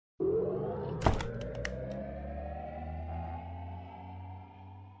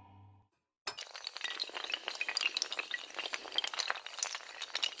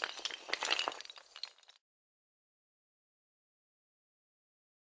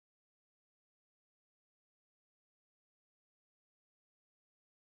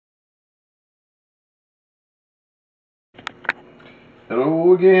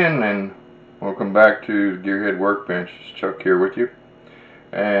Hello again, and welcome back to Gearhead Workbench. It's Chuck here with you.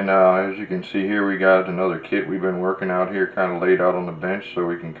 And as you can see here, we got another kit we've been working out here, kind of laid out on the bench, so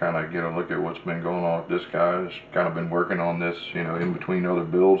we can kind of get a look at what's been going on with this guy. He's kind of been working on this, in between other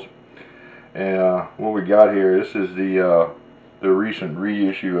builds. And what we got here, this is the recent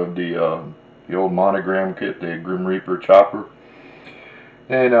reissue of the old Monogram kit, the Grim Reaper chopper.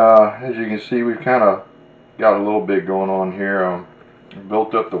 And as you can see, we've kind of got a little bit going on here.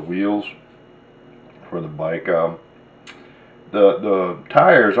 Built up the wheels for the bike. The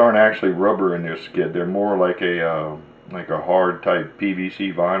tires aren't actually rubber in this skid. They're more like a hard type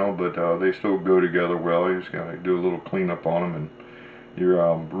PVC vinyl, but they still go together well. You just gotta do a little cleanup on them, and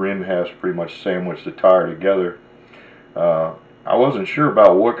your rim has pretty much sandwiched the tire together. I wasn't sure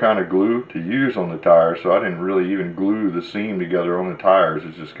about what kind of glue to use on the tires, so I didn't really even glue the seam together on the tires.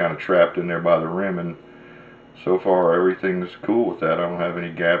 It's just kind of trapped in there by the rim, and so far everything's cool with that. I don't have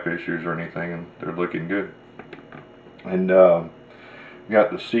any gap issues or anything, and they're looking good. And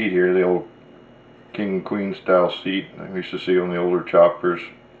got the seat here, the old king and queen style seat that we used to see on the older choppers.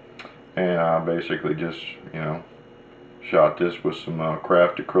 And I basically just shot this with some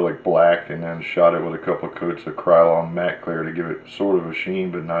craft acrylic black, and then shot it with a couple of coats of Krylon matte clear to give it sort of a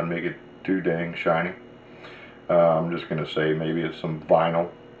sheen but not make it too dang shiny. I'm just gonna say maybe it's some vinyl,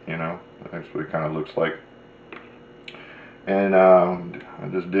 that's what it kind of looks like. And I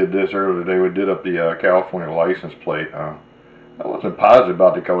just did this earlier today. We did up the California license plate. I wasn't positive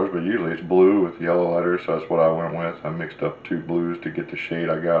about the colors, but usually it's blue with yellow letters, so that's what I went with. I mixed up two blues to get the shade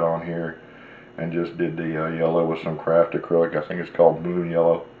I got on here, and just did the yellow with some craft acrylic. I think it's called moon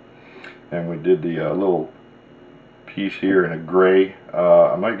yellow. And we did the little piece here in a gray.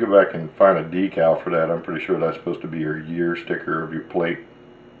 I might go back and find a decal for that. I'm pretty sure that's supposed to be your year sticker of your plate.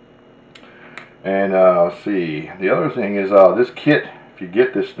 And let's see, the other thing is this kit, if you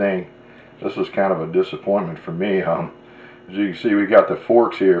get this thing, this was kind of a disappointment for me. As you can see, we got the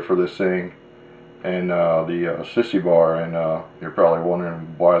forks here for this thing, and the sissy bar, and you're probably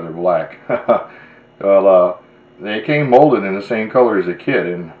wondering why they're black. Well, they came molded in the same color as the kit,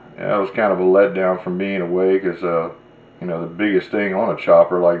 and that was kind of a letdown for me in a way, because the biggest thing on a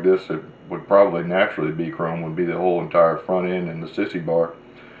chopper like this, it would probably naturally be chrome, would be the whole entire front end and the sissy bar.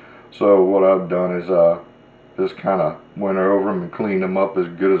 So what I've done is just kind of went over them and cleaned them up as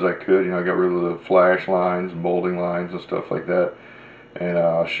good as I could. I got rid of the flash lines and molding lines and stuff like that,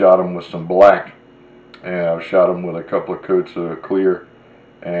 and shot them with some black, and I shot them with a couple of coats of clear.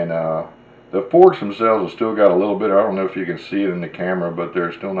 And the forks themselves have still got a little bit, I don't know if you can see it in the camera, but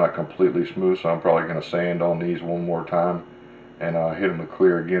they're still not completely smooth, so I'm probably going to sand on these one more time and hit them with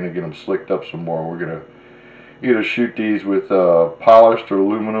clear again and get them slicked up some more. We're going to either shoot these with polished or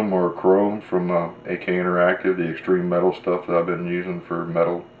aluminum or chrome from AK Interactive, the extreme metal stuff that I've been using for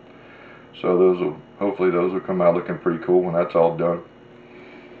metal. So hopefully those will come out looking pretty cool when that's all done.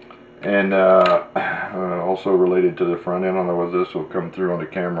 And also related to the front end, I don't know whether this will come through on the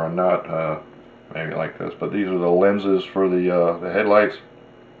camera or not, maybe like this, but these are the lenses for the headlights.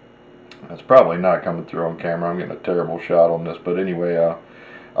 That's probably not coming through on camera. I'm getting a terrible shot on this, but anyway,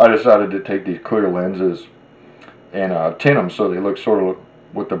 I decided to take these clear lenses and tint them so they look sort of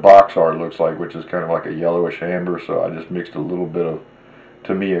what the box art looks like, which is kind of like a yellowish amber. So I just mixed a little bit of,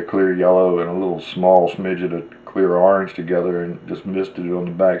 to me, a clear yellow and a little small smidget of clear orange together, and just misted it on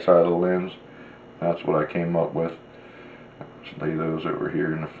the back side of the lens. That's what I came up with. Just lay those over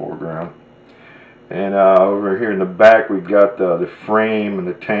here in the foreground. And over here in the back, we've got the frame and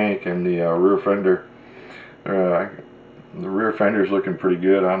the tank and the rear fender. The rear fender is looking pretty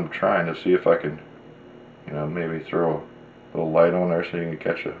good. I'm trying to see if I can maybe throw a little light on there so you can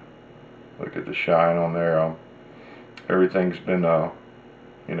catch a look at the shine on there. Everything's been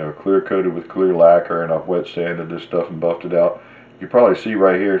clear coated with clear lacquer, and I've wet sanded this stuff and buffed it out. You probably see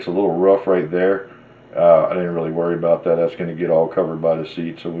right here it's a little rough right there. I didn't really worry about that. That's going to get all covered by the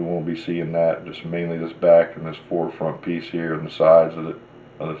seat, so we won't be seeing that. Just mainly this back and this forefront piece here and the sides of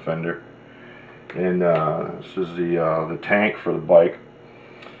the fender. And this is the tank for the bike.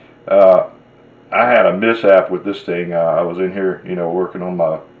 I had a mishap with this thing. I was in here, working on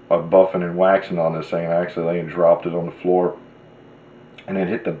my buffing and waxing on this thing. I accidentally dropped it on the floor, and it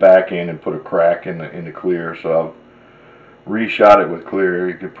hit the back end and put a crack in the clear. So I've reshot it with clear.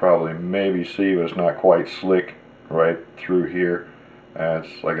 You could probably maybe see, but it's not quite slick right through here. And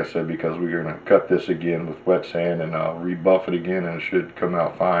it's like I said, because we're going to cut this again with wet sand and rebuff it again, and it should come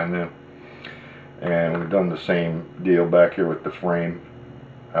out fine then. And we've done the same deal back here with the frame.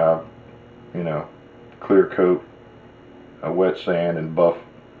 Clear coat, wet sand, and buff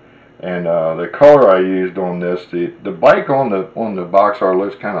And the color I used on this, the bike on the box art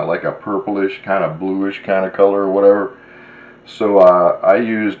looks kind of like a purplish, kind of bluish kind of color or whatever. So I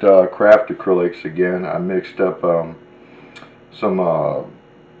used craft acrylics again. I mixed up some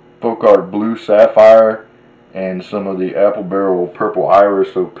folk art blue sapphire and some of the apple barrel purple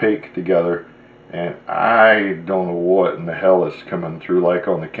iris opaque together. And I don't know what in the hell it's coming through like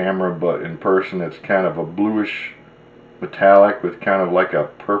on the camera, but in person it's kind of a bluish metallic with kind of like a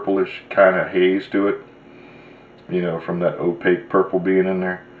purplish kind of haze to it, you know, from that opaque purple being in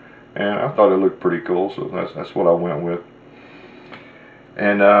there. And I thought it looked pretty cool, so that's what I went with.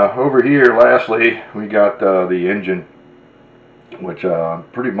 And over here, lastly, we got the engine, which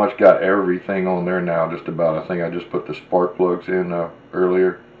pretty much got everything on there now, just about. I think I just put the spark plugs in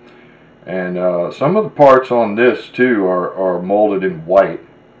earlier. And some of the parts on this too are molded in white,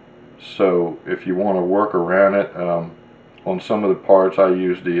 so if you want to work around it, on some of the parts I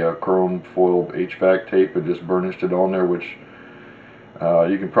used the chrome foil HVAC tape and just burnished it on there, which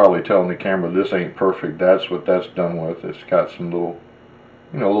you can probably tell in the camera this ain't perfect. That's what that's done with. It's got some little,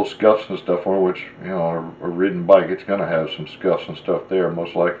 you know, little scuffs and stuff on it, which, you know, a ridden bike, it's going to have some scuffs and stuff there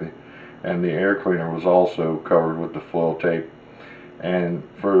most likely. And the air cleaner was also covered with the foil tape. And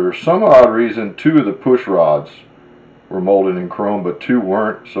for some odd reason, 2 of the push rods were molded in chrome, but 2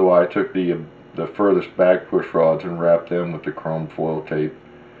 weren't. So I took the furthest back push rods and wrapped them with the chrome foil tape.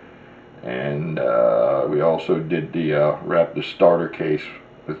 And we also did wrap the starter case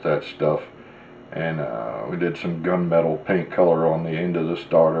with that stuff. And we did some gunmetal paint color on the end of the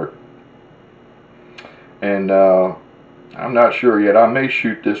starter. And I'm not sure yet. I may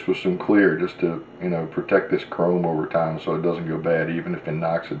shoot this with some clear just to, you know, protect this chrome over time so it doesn't go bad, even if it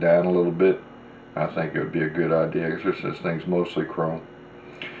knocks it down a little bit. I think it would be a good idea because this thing's mostly chrome.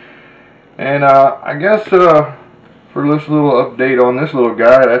 And I guess for this little update on this little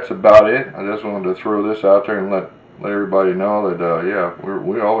guy, that's about it. I just wanted to throw this out there and let everybody know that yeah,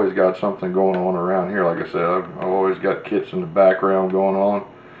 we always got something going on around here. Like I said, I've always got kits in the background going on.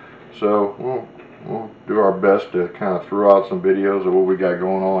 So we'll do our best to kind of throw out some videos of what we got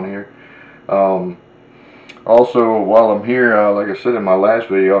going on here. Also, while I'm here, like I said in my last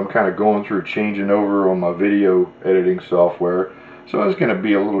video, I'm kind of going through changing over on my video editing software. So it's going to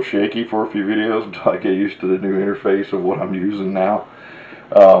be a little shaky for a few videos until I get used to the new interface of what I'm using now.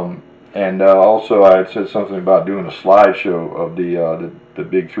 And also I had said something about doing a slideshow of the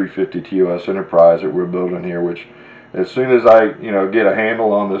big 350 TOS Enterprise that we're building here, which as soon as I, you know, get a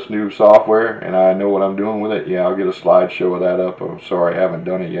handle on this new software and I know what I'm doing with it, yeah, I'll get a slideshow of that up. I'm sorry I haven't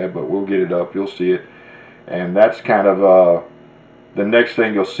done it yet, but we'll get it up. You'll see it. And that's kind of the next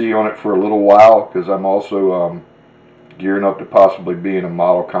thing you'll see on it for a little while, because I'm also gearing up to possibly be in a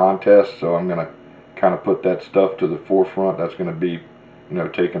model contest. So I'm going to kind of put that stuff to the forefront. That's going to be, you know,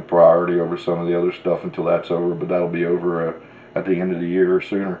 taking priority over some of the other stuff until that's over, but that'll be over at the end of the year or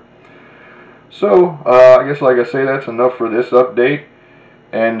sooner. So, I guess like I say, that's enough for this update,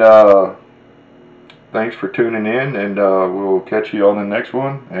 and thanks for tuning in, and we'll catch you on the next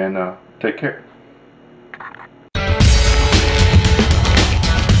one, and take care.